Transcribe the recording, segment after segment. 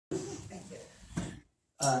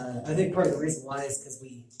I think part of the reason why is because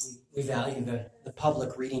we value the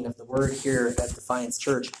public reading of the word here at Defiance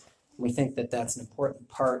Church. We think that that's an important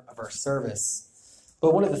part of our service.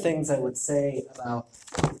 But one of the things I would say about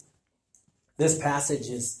this passage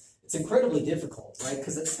is it's incredibly difficult, right?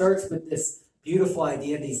 Because it starts with this beautiful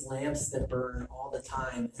idea of these lamps that burn all the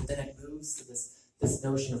time, and then it moves to this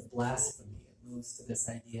notion of blasphemy. It moves to this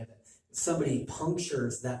idea that if somebody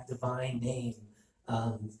punctures that divine name,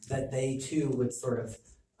 that they too would sort of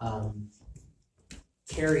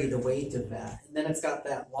carry the weight of that. And then it's got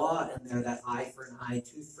that law in there, that eye for an eye,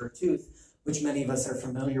 tooth for a tooth, which many of us are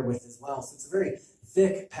familiar with as well. So it's a very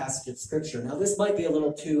thick passage of scripture. Now, this might be a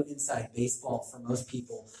little too inside baseball for most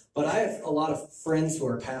people, but I have a lot of friends who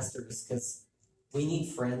are pastors because we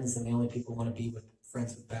need friends, and the only people who want to be with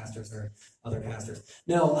friends with pastors are other pastors.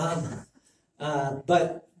 No,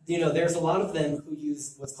 but there's a lot of them who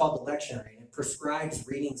use what's called the lectionary, and it prescribes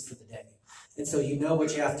readings for the day. And so you know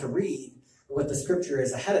what you have to read, what the scripture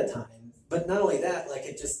is ahead of time. But not only that, like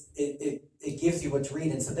it gives you what to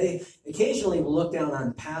read. And so they occasionally will look down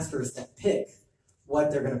on pastors that pick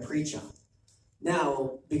what they're going to preach on.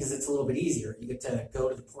 Now, because it's a little bit easier, you get to go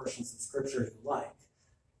to the portions of scripture you like.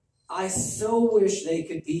 I so wish they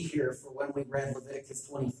could be here for when we read Leviticus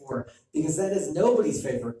 24, because that is nobody's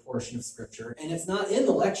favorite portion of scripture, and it's not in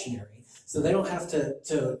the lectionary, so they don't have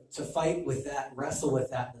to fight with that and wrestle with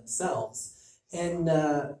that themselves. And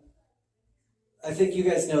I think you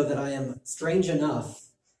guys know that I am strange enough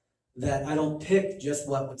that I don't pick just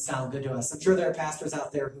what would sound good to us. I'm sure there are pastors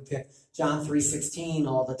out there who pick John 3:16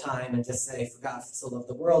 all the time and just say, for God so loved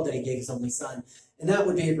the world that he gave his only son. And that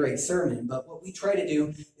would be a great sermon. But what we try to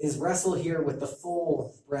do is wrestle here with the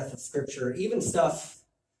full breadth of scripture, even stuff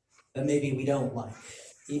that maybe we don't like,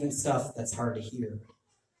 even stuff that's hard to hear.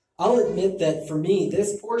 I'll admit that for me,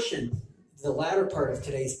 this portion, the latter part of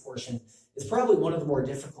today's portion, is probably one of the more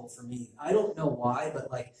difficult for me. I don't know why, but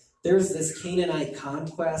there's this Canaanite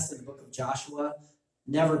conquest in the book of Joshua,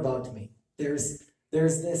 never bugged me. There's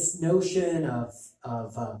this notion of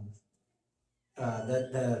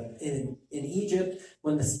in Egypt,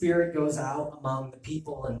 when the Spirit goes out among the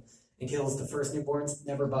people and kills the first newborns,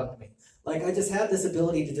 never bugged me. I just have this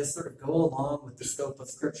ability to just sort of go along with the scope of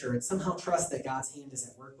Scripture and somehow trust that God's hand is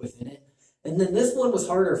at work within it. And then this one was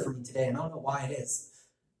harder for me today, and I don't know why it is.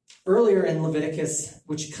 Earlier in Leviticus,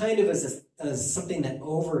 which kind of is something that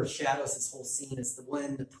overshadows this whole scene, is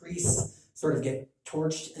when the priests sort of get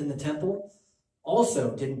torched in the temple,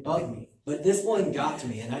 also didn't bug me. But this one got to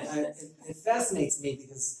me, and it fascinates me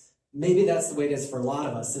because maybe that's the way it is for a lot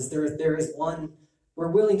of us, is there is one,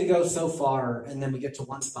 we're willing to go so far, and then we get to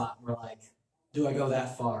one spot, and we're like, do I go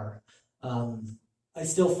that far? I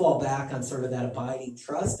still fall back on sort of that abiding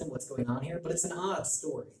trust in what's going on here, but it's an odd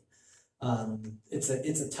story. It's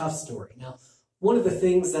a tough story. Now, one of the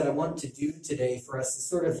things that I want to do today for us is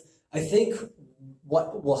sort of, I think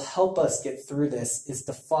what will help us get through this is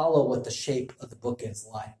to follow what the shape of the book is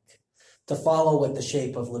like, to follow what the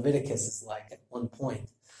shape of Leviticus is like at one point.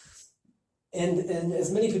 And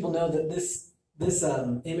as many people know, that this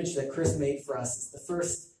image that Chris made for us is the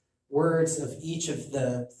first words of each of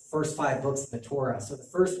the first 5 books of the Torah. So the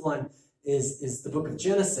first one is the book of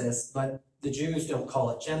Genesis, but the Jews don't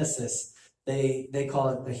call it Genesis. They call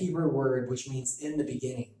it the Hebrew word, which means in the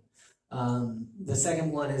beginning. The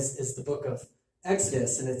second one is the book of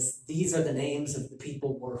Exodus, and these are the names of the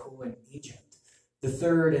people who were in Egypt. The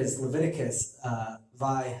third is Leviticus,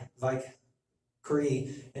 Vaikri,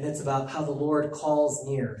 and it's about how the Lord calls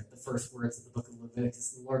near, the first words of the book of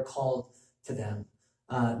Leviticus. The Lord called to them.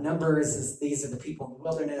 Numbers these are the people in the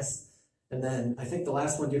wilderness. And then I think the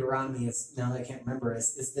last one, Deuteronomy, is, now that I can't remember,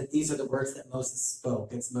 is that these are the words that Moses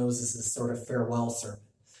spoke. It's Moses' sort of farewell sermon.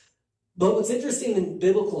 But what's interesting in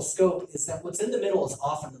biblical scope is that what's in the middle is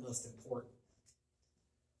often the most important.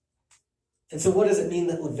 And so what does it mean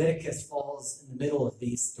that Leviticus falls in the middle of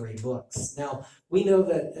these 3 books? Now, we know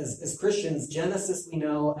that as Christians, Genesis we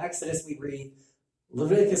know, Exodus we read,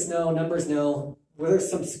 Leviticus no, Numbers no. Well, there's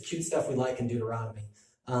some cute stuff we like in Deuteronomy.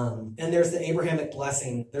 And there's the Abrahamic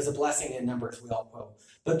blessing. There's a blessing in Numbers we all quote.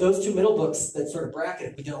 But those 2 middle books that sort of bracket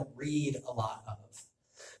it, we don't read a lot of.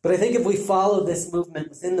 But I think if we follow this movement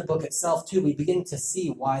within the book itself too, we begin to see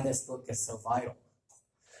why this book is so vital.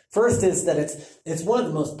 First is that it's one of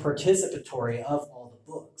the most participatory of all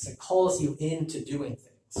the books. It calls you into doing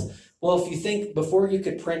things. Well, if you think before you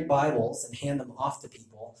could print Bibles and hand them off to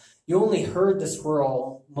people, you only heard the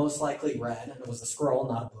scroll, most likely read, and it was a scroll,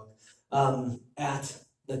 not a book, at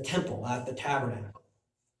the temple, at the tabernacle.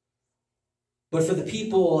 But for the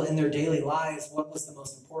people in their daily lives, what was the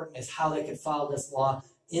most important is how they could follow this law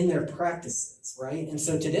in their practices, right? And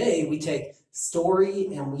so today we take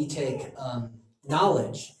story and we take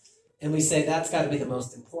knowledge and we say that's got to be the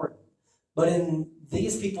most important. But in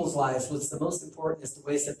these people's lives, what's the most important is the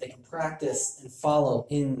ways that they can practice and follow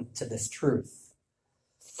into this truth.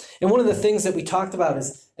 And one of the things that we talked about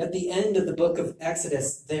is at the end of the book of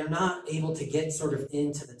Exodus, they're not able to get sort of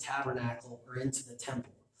into the tabernacle or into the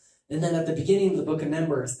temple. And then at the beginning of the book of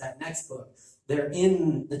Numbers, that next book, they're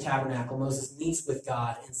in the tabernacle. Moses meets with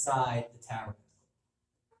God inside the tabernacle.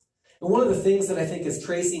 And one of the things that I think is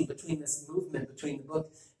tracing between this movement, between the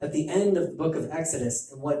book at the end of the book of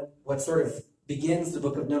Exodus and what sort of begins the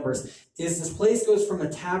book of Numbers, is this place goes from a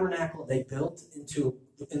tabernacle they built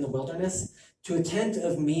in the wilderness to a tent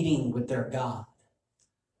of meeting with their God.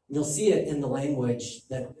 And you'll see it in the language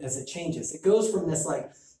that as it changes. It goes from this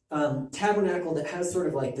tabernacle that has sort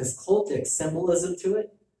of like this cultic symbolism to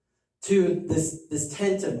it, to this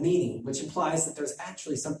tent of meeting, which implies that there's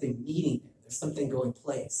actually something meeting there. There's something going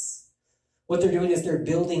place. What they're doing is they're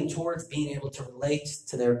building towards being able to relate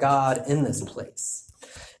to their God in this place.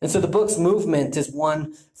 And so the book's movement is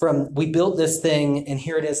one from we built this thing and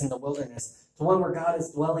here it is in the wilderness, to one where God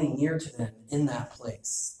is dwelling near to them in that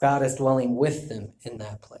place. God is dwelling with them in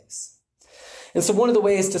that place. And so one of the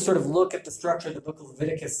ways to sort of look at the structure of the book of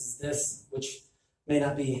Leviticus is this, which you may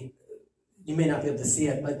not be able to see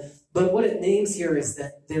it, but what it names here is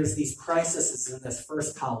that there's these crises in this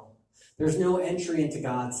first column. There's no entry into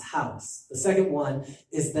God's house. The second one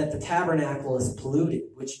is that the tabernacle is polluted,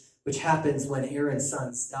 which happens when Aaron's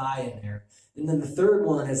sons die in there. And then the third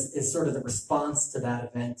one is sort of the response to that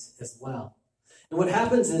event as well. And what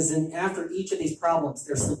happens is after each of these problems,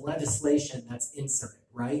 there's some legislation that's inserted,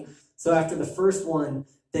 right? So after the first one,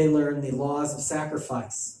 they learn the laws of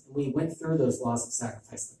sacrifice. We went through those laws of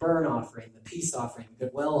sacrifice, the burnt offering, the peace offering, the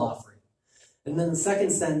goodwill offering. And then the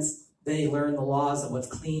second sense, they learn the laws of what's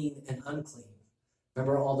clean and unclean.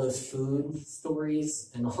 Remember all those food stories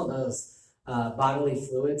and all those bodily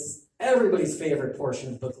fluids? Everybody's favorite portion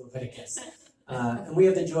of the book of Leviticus. And we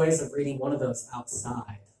have the joys of reading one of those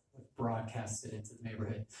outside, broadcasted into the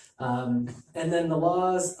neighborhood. And then the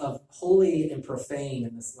laws of holy and profane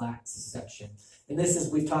in this last section. And this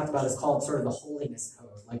is, we've talked about, is called sort of the holiness code.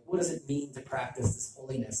 Like, what does it mean to practice this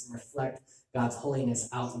holiness and reflect God's holiness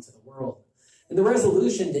out into the world? And the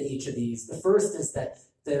resolution to each of these, the first is that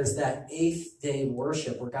there's that 8th day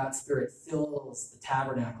worship where God's Spirit fills the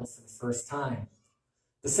tabernacle for the first time.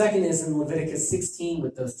 The second is in Leviticus 16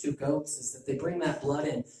 with those 2 goats, is that they bring that blood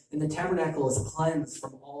in, and the tabernacle is cleansed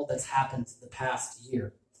from all that's happened the past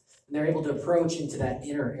year. And they're able to approach into that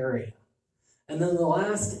inner area. And then the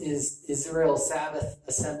last is Israel's Sabbath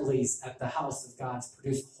assemblies at the house of God's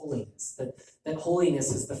produced holiness. That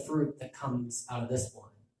holiness is the fruit that comes out of this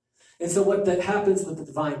one. And so what that happens with the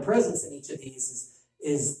divine presence in each of these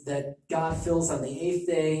is that God fills on the 8th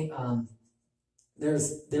day.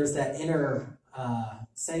 There's that inner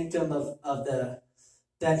sanctum of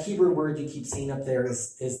that Hebrew word you keep seeing up there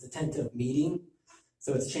is the tent of meeting.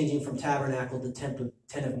 So it's changing from tabernacle to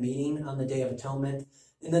tent of meeting on the Day of Atonement.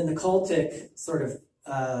 And then the cultic sort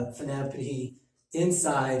of phenapity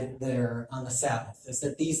inside there on the Sabbath is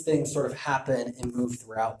that these things sort of happen and move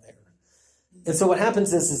throughout there. And so what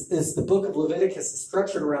happens is the book of Leviticus is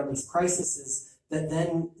structured around these crises that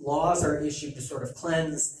then laws are issued to sort of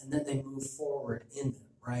cleanse, and then they move forward in them,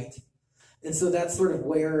 right? And so that's sort of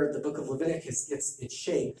where the book of Leviticus gets its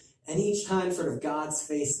shape. And each time sort of God's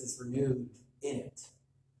face is renewed in it.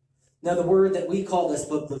 Now the word that we call this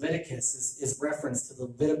book Leviticus is reference to the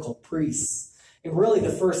Levitical priests. And really the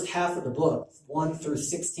first half of the book, 1 through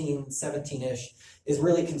 16, 17-ish, is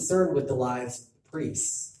really concerned with the lives of the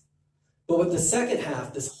priests. But what the second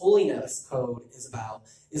half, this holiness code, is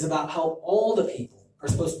about how all the people are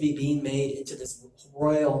supposed to be being made into this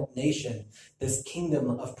royal nation, this kingdom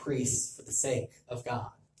of priests for the sake of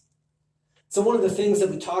God. So one of the things that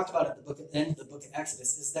we talked about at the end of the book of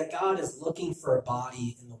Exodus is that God is looking for a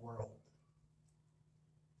body in the world.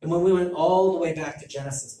 And when we went all the way back to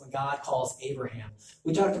Genesis, when God calls Abraham,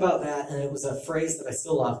 we talked about that, and it was a phrase that I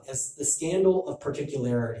still love, as the scandal of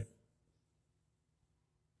particularity.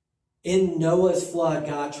 In Noah's flood,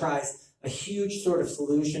 God tries a huge sort of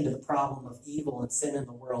solution to the problem of evil and sin in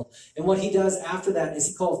the world. And what he does after that is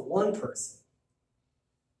he calls one person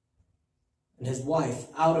and his wife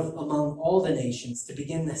out of among all the nations to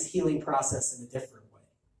begin this healing process in a different way.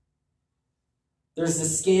 There's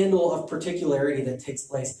this scandal of particularity that takes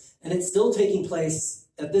place, and it's still taking place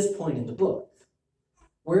at this point in the book.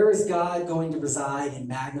 Where is God going to reside in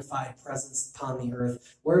magnified presence upon the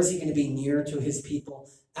earth? Where is he going to be near to his people?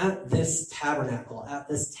 At this tabernacle, at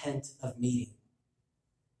this tent of meeting.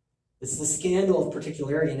 It's the scandal of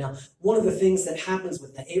particularity. Now, one of the things that happens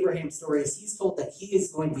with the Abraham story is he's told that he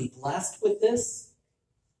is going to be blessed with this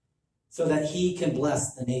so that he can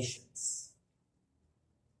bless the nations.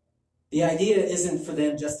 The idea isn't for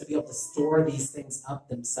them just to be able to store these things up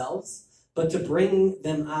themselves, but to bring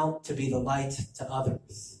them out to be the light to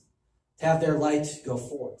others, to have their light go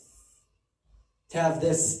forth, to have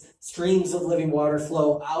this streams of living water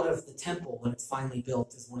flow out of the temple when it's finally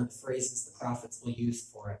built is one of the phrases the prophets will use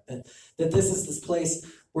for it. That this is this place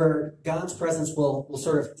where God's presence will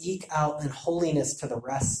sort of eke out in holiness to the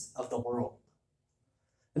rest of the world.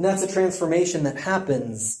 And that's a transformation that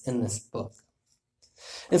happens in this book.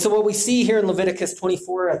 And so what we see here in Leviticus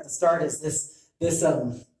 24 at the start is this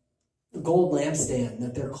gold lampstand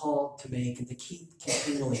that they're called to make and to keep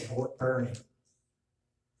continually burning.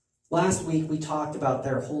 Last week, we talked about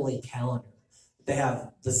their holy calendar. They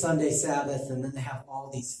have the Sunday Sabbath, and then they have all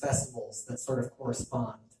these festivals that sort of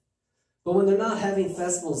correspond. But when they're not having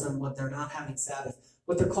festivals and when they're not having Sabbath,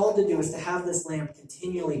 what they're called to do is to have this lamp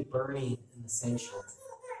continually burning in the sanctuary.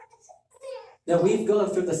 Now, we've gone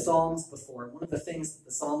through the Psalms before. One of the things that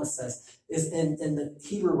the psalmist says is, and the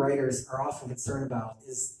Hebrew writers are often concerned about,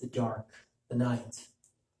 is the dark, the night.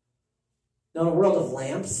 Now, in a world of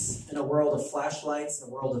lamps, in a world of flashlights, in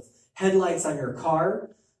a world of headlights on your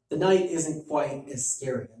car, the night isn't quite as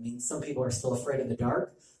scary. I mean, some people are still afraid of the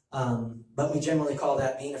dark, but we generally call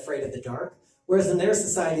that being afraid of the dark. Whereas in their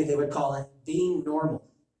society, they would call it being normal.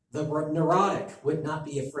 The neurotic would not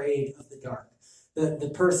be afraid of the dark.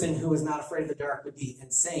 The person who is not afraid of the dark would be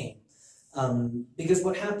insane. Because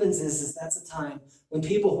what happens is that's a time when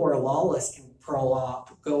people who are lawless can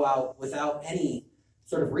go out without any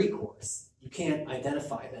sort of recourse. You can't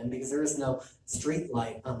identify them because there is no street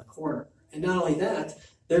light on the corner. And not only that,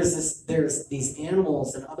 there's these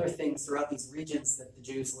animals and other things throughout these regions that the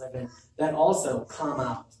Jews live in that also come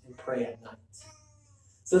out and pray at night.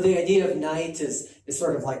 So the idea of night is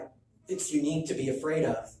sort of like it's unique to be afraid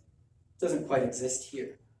of. It doesn't quite exist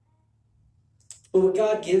here. But what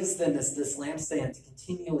God gives them is this lampstand to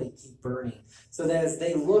continually keep burning, so that as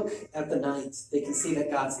they look at the night, they can see that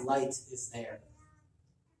God's light is there.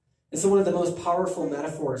 And so one of the most powerful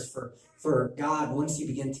metaphors for God, once you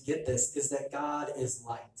begin to get this, is that God is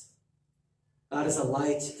light. God is a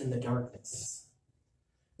light in the darkness.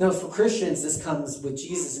 Now, for Christians, this comes with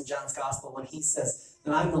Jesus in John's Gospel when he says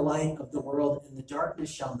that I'm the light of the world and the darkness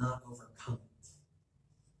shall not overcome it.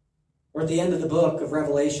 Or at the end of the book of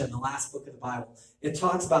Revelation, the last book of the Bible, it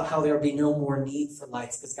talks about how there will be no more need for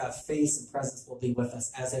lights because God's face and presence will be with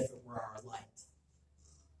us as if it were our light.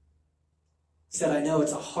 He said, I know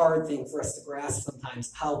it's a hard thing for us to grasp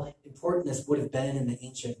sometimes how important this would have been in the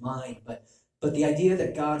ancient mind, but the idea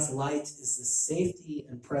that God's light is the safety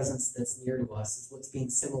and presence that's near to us is what's being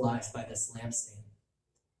symbolized by this lampstand.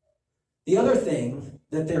 The other thing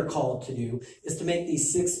that they're called to do is to make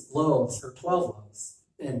these 6 loaves, or 12 loaves,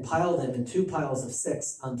 and pile them in 2 piles of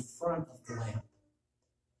 6 on the front of the lamp.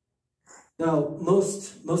 Now,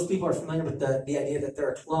 most people are familiar with the idea that there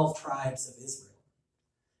are 12 tribes of Israel.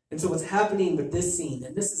 And so what's happening with this scene,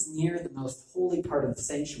 and this is near the most holy part of the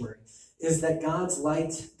sanctuary, is that God's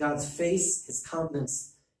light, God's face, his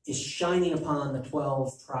countenance, is shining upon the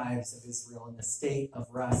 12 tribes of Israel in the state of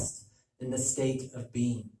rest, in the state of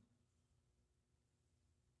being.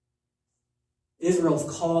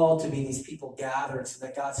 Israel's called to be these people gathered so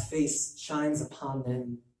that God's face shines upon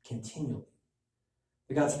them continually.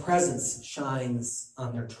 That God's presence shines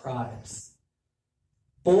on their tribes.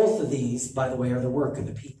 Both of these, by the way, are the work of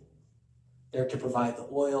the people. They're to provide the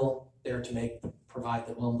oil. They're to provide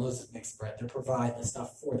the, well, Moses makes bread. They provide the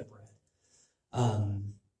stuff for the bread.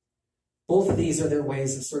 Both of these are their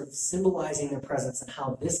ways of sort of symbolizing their presence and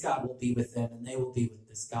how this God will be with them and they will be with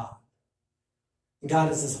this God. And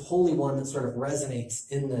God is this holy one that sort of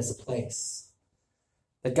resonates in this place.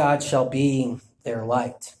 That God shall be their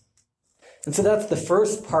light. And so that's the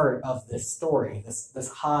first part of this story,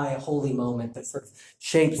 this high, holy moment that sort of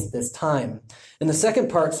shapes this time. And the second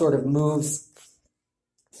part sort of moves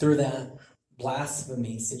through that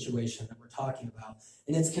blasphemy situation that we're talking about.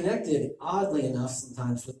 And it's connected, oddly enough,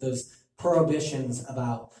 sometimes with those prohibitions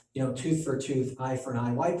about, tooth for tooth, eye for an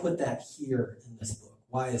eye. Why put that here in this book?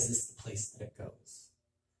 Why is this the place that it goes?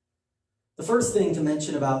 The first thing to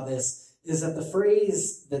mention about this is that the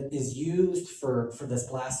phrase that is used for this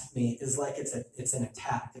blasphemy is like it's an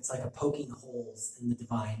attack. It's like a poking holes in the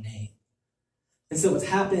divine name. And so what's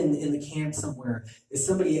happened in the camp somewhere is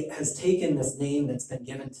somebody has taken this name that's been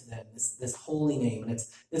given to them, this holy name, and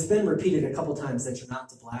it's been repeated a couple times that you're not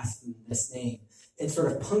to blaspheme this name, and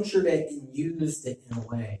sort of punctured it and used it in a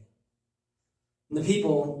way. And the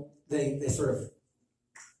people, they sort of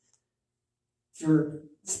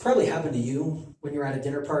It's probably happened to you when you're at a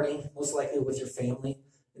dinner party, most likely with your family,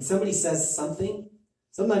 and somebody says something.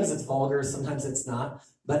 Sometimes it's vulgar, sometimes it's not,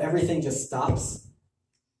 but everything just stops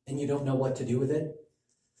and you don't know what to do with it.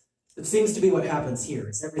 It seems to be what happens here,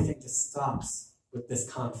 is everything just stops with this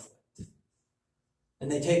conflict.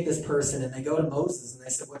 And they take this person and they go to Moses and they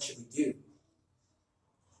said, what should we do?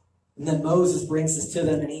 And then Moses brings this to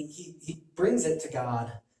them and he brings it to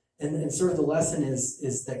God. And sort of the lesson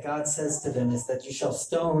is that God says to them is that you shall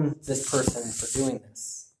stone this person for doing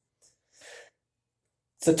this.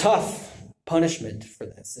 It's a tough punishment for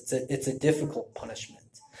this. It's a difficult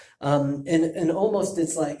punishment. And almost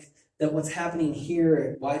it's like that what's happening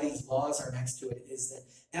here, why these laws are next to it, is that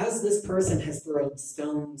as this person has thrown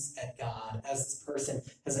stones at God, as this person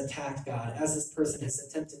has attacked God, as this person has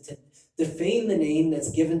attempted to defame the name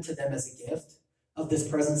that's given to them as a gift of this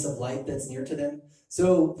presence of light that's near to them,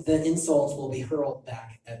 so the insults will be hurled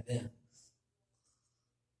back at them.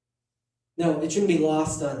 Now, it shouldn't be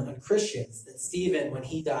lost on Christians that Stephen, when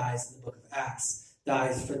he dies in the book of Acts,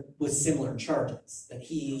 dies with similar charges, that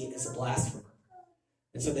he is a blasphemer.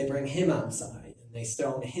 And so they bring him outside and they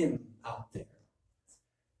stone him out there.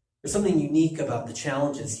 There's something unique about the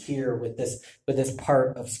challenges here with this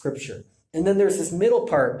part of Scripture. And then there's this middle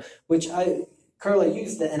part, which Carla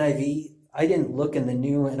used the NIV. I didn't look in the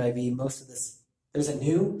new NIV. Most of this, there's a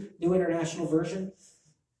new International Version,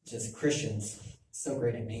 which is Christians. So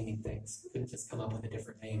great at naming things. Couldn't just come up with a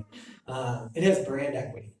different name. It has brand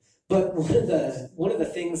equity. But one of the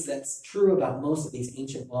things that's true about most of these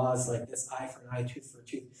ancient laws, like this eye for an eye, tooth for a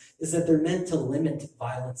tooth, is that they're meant to limit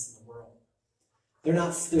violence in the world.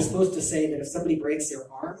 They're supposed to say that if somebody breaks their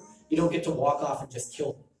arm, you don't get to walk off and just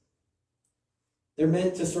kill them. They're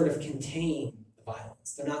meant to sort of contain the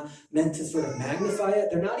violence. They're not meant to sort of magnify it.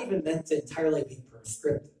 They're not even meant to entirely be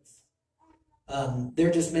prescriptive.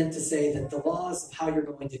 They're just meant to say that the laws of how you're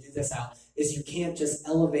going to do this out is you can't just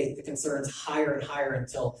elevate the concerns higher and higher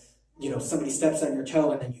until somebody steps on your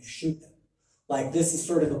toe and then you shoot them. Like, this is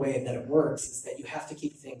sort of the way that it works, is that you have to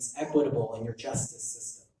keep things equitable in your justice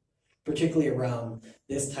system, particularly around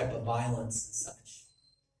this type of violence and such.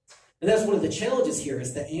 And that's one of the challenges here,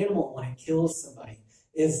 is the animal, when it kills somebody,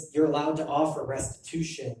 is you're allowed to offer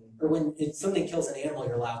restitution, or when something kills an animal,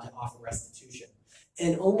 you're allowed to offer restitution.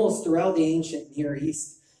 And almost throughout the ancient Near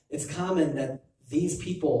East, it's common that these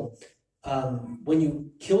people, when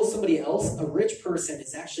you kill somebody else, a rich person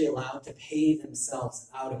is actually allowed to pay themselves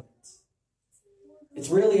out of it. It's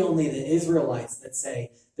really only the Israelites that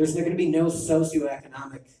say there's going to be no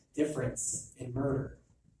socioeconomic difference in murder,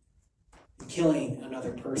 in killing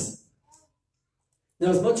another person. Now,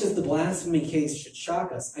 as much as the blasphemy case should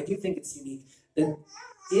shock us, I do think it's unique that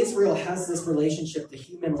Israel has this relationship to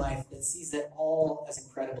human life that sees it all as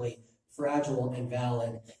incredibly fragile and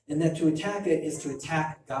valid, and that to attack it is to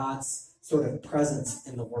attack God's sort of presence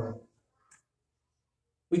in the world.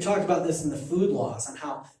 We talked about this in the food laws, on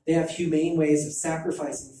how they have humane ways of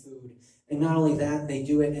sacrificing food, and not only that, they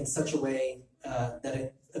do it in such a way that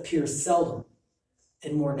it appears seldom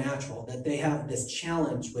and more natural, that they have this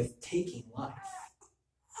challenge with taking life.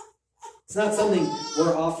 It's not something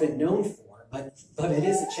we're often known for, but it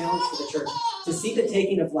is a challenge for the church. To see the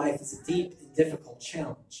taking of life is a deep and difficult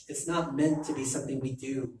challenge. It's not meant to be something we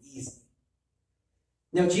do easy.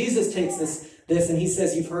 Now, Jesus takes this and he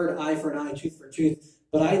says, you've heard eye for an eye, tooth for a tooth,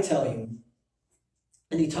 but I tell you,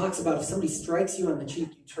 and he talks about if somebody strikes you on the cheek,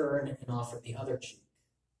 you turn and offer the other cheek.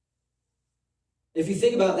 If you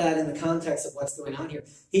think about that in the context of what's going on here,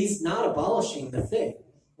 he's not abolishing the thing.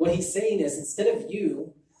 What he's saying is, instead of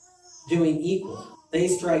you doing equal, they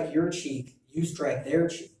strike your cheek, you strike their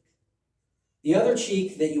cheek. The other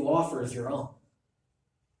cheek that you offer is your own.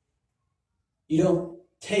 You don't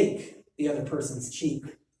take the other person's cheek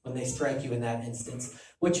when they strike you in that instance.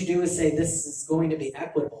 What you do is say, this is going to be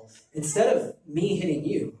equitable. Instead of me hitting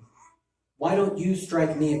you, why don't you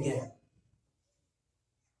strike me again?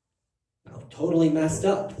 Well, totally messed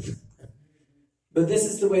up. But this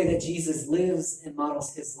is the way that Jesus lives and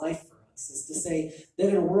models his life for us, is to say that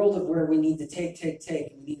in a world of where we need to take, and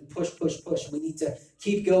we need to push, and we need to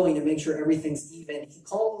keep going and make sure everything's even, he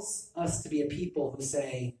calls us to be a people who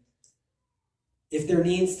say, if there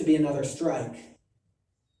needs to be another strike,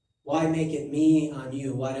 why make it me on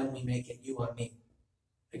you? Why don't we make it you on me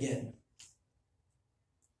again?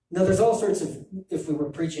 Now, there's all sorts of, if we were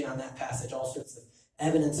preaching on that passage, all sorts of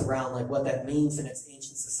evidence around like what that means in its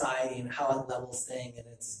ancient society and how it levels things, and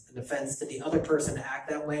it's an offense to the other person to act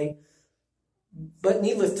that way. But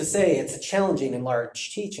needless to say, it's a challenging and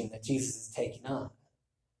large teaching that Jesus is taking on.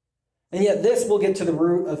 And yet this, we'll get to the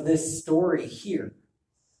root of this story here,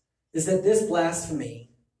 is that this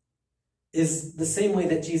blasphemy is the same way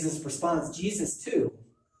that Jesus responds. Jesus, too,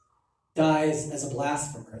 dies as a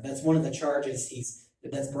blasphemer. That's one of the charges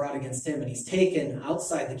that's brought against him. And he's taken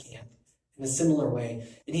outside the camp in a similar way.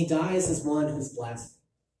 And he dies as one who's blasphemed.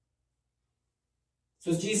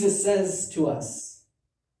 So as Jesus says to us,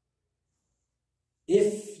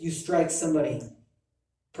 if you strike somebody,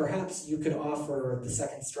 perhaps you could offer the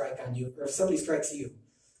second strike on you. Or if somebody strikes you,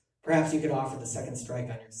 perhaps you could offer the second strike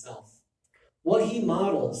on yourself. What he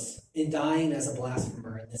models in dying as a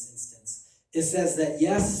blasphemer in this instance, it says that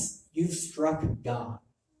yes, you've struck God.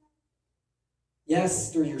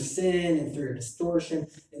 Yes, through your sin and through your distortion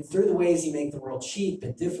and through the ways you make the world cheap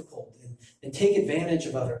and difficult and take advantage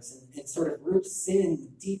of others and sort of root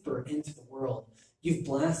sin deeper into the world. You've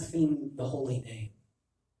blasphemed the holy name.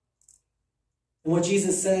 And what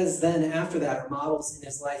Jesus says then after that, or models in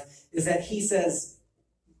his life, is that he says,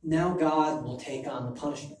 now God will take on the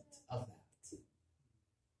punishment of that.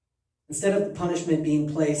 Instead of the punishment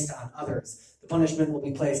being placed on others, the punishment will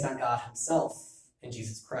be placed on God himself in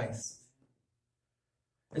Jesus Christ.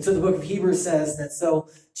 And so the book of Hebrews says that so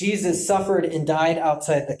Jesus suffered and died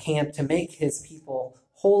outside the camp to make his people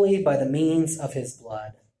holy by the means of his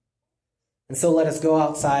blood. And so let us go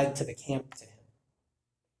outside to the camp to him.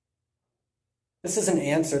 This doesn't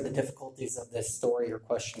answer the difficulties of this story or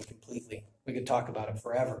question completely. We could talk about it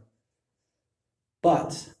forever.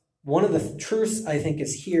 But one of the truths I think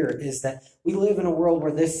is here is that we live in a world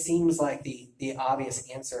where this seems like the obvious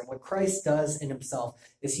answer. And what Christ does in himself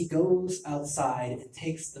is he goes outside and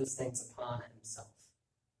takes those things upon himself.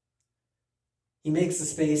 He makes a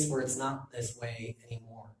space where it's not this way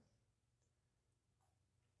anymore.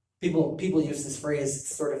 People use this phrase,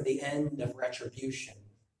 it's sort of the end of retribution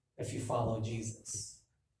if you follow Jesus.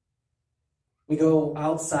 We go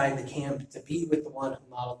outside the camp to be with the one who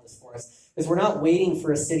modeled this for us. Because we're not waiting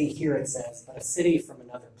for a city here, it says, but a city from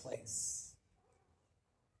another place.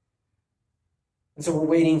 And so we're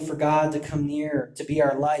waiting for God to come near, to be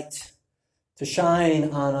our light, to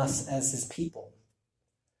shine on us as his people.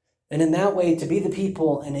 And in that way, to be the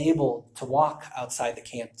people enabled to walk outside the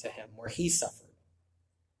camp to him, where he suffered.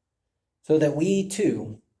 So that we,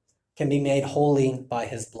 too, can be made holy by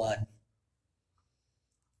his blood.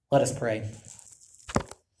 Let us pray.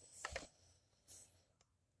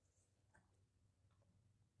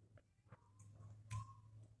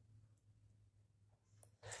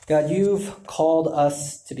 God, you've called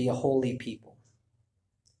us to be a holy people,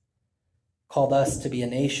 called us to be a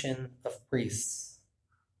nation of priests.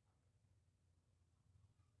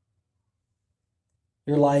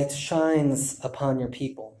 Your light shines upon your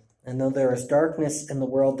people, and though there is darkness in the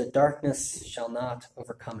world, the darkness shall not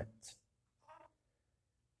overcome it.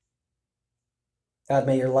 God,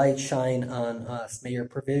 may your light shine on us. May your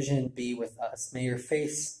provision be with us. May your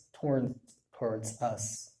face turn towards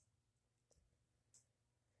us.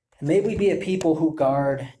 And may we be a people who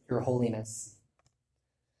guard your holiness.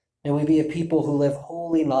 May we be a people who live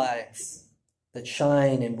holy lives that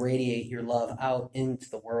shine and radiate your love out into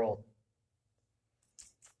the world.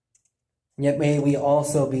 And yet may we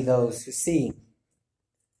also be those who see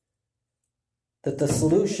that the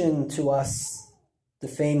solution to us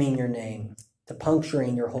defaming your name, to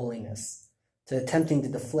puncturing your holiness, to attempting to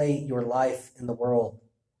deflate your life in the world,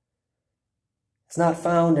 it's not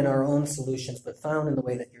found in our own solutions, but found in the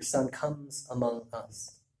way that your Son comes among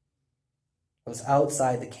us, goes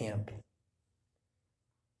outside the camp,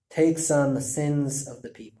 takes on the sins of the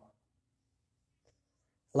people,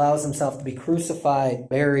 allows himself to be crucified,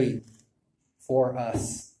 buried for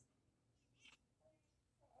us.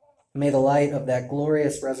 May the light of that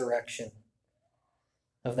glorious resurrection,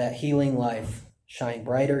 of that healing life, shine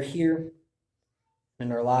brighter here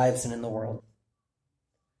in our lives and in the world.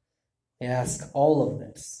 We ask all of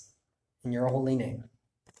this in your holy name.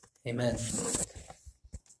 Amen.